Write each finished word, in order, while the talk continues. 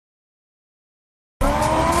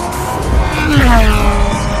So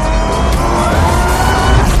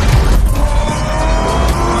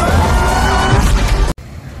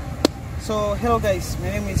hello guys, my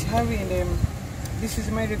name is Harry and this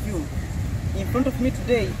is my review. In front of me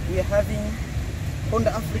today we are having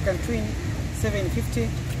Honda African Twin 750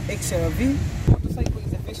 XRV. Motorcycle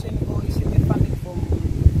is a version or recently funded from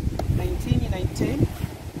 1990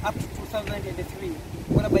 up to 2003,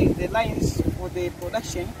 whereby the lines for the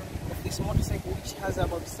production of this motorcycle, which has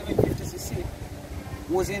about 750cc,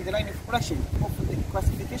 was in the line of production. For the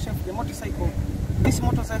classification of the motorcycle, this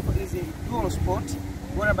motorcycle is a dual sport,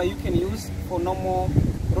 whereby you can use for normal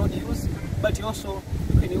road use, but also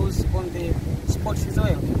you can use on the sports as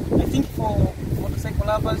well. I think for motorcycle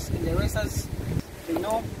lovers and the racers, they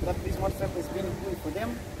know that this motorcycle is really good for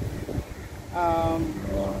them.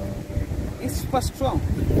 It's super strong.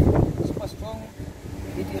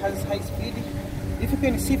 It has high speed. If you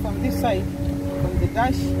can see from this side, from the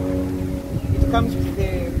dash, it comes with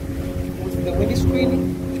the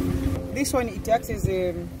windscreen. This one, it acts as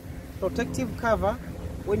a protective cover.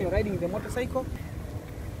 When you're riding the motorcycle,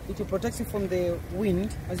 it will protect you from the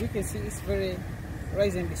wind. As you can see, it's very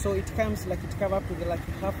rising, so it comes like it covers up to like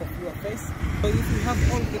half of your face. So if you have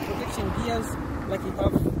all the protection gears, like you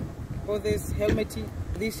have all this helmet,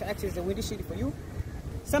 this acts as a windshield for you.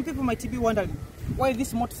 Some people might be wondering why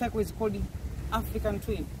this motorcycle is called African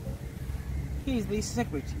Twin. Here is the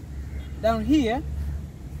secret. Down here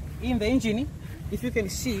in the engine, if you can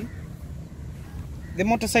see the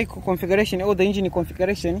motorcycle configuration or the engine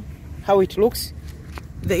configuration, how it looks.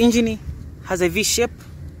 The engine has a V shape.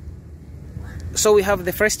 So we have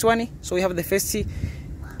the first one, so we have the first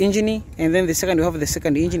engine, and then the second we have the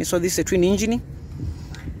second engine. So this is a twin engine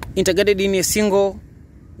integrated in a single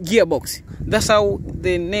gearbox. That's how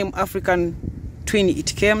the name African Twin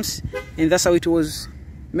it comes, and that's how it was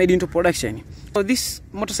made into production. So this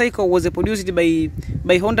motorcycle was produced by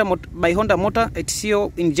Honda Motor at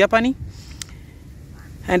CO in Japan.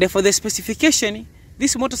 And for the specification,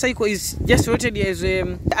 this motorcycle is just rated as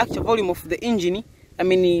the actual volume of the engine. I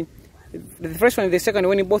mean, the first one and the second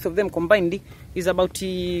one, both of them combined, is about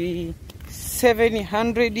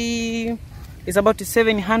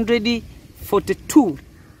 742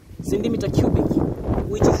 centimeter cubic,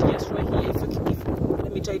 which is just right here.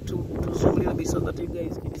 Let me try to zoom a little bit so that you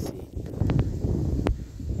guys can see.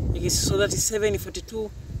 So that is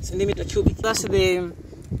 742 centimeter cubic. That's the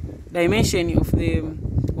dimension of the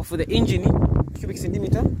engine, cubic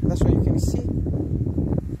centimeter. That's what you can see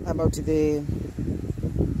about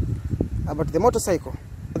the motorcycle.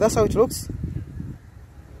 That's how it looks.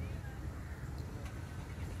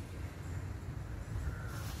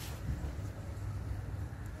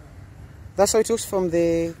 That's how it looks from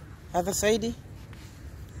the other side.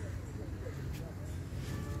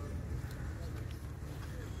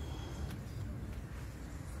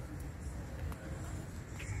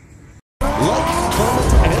 Look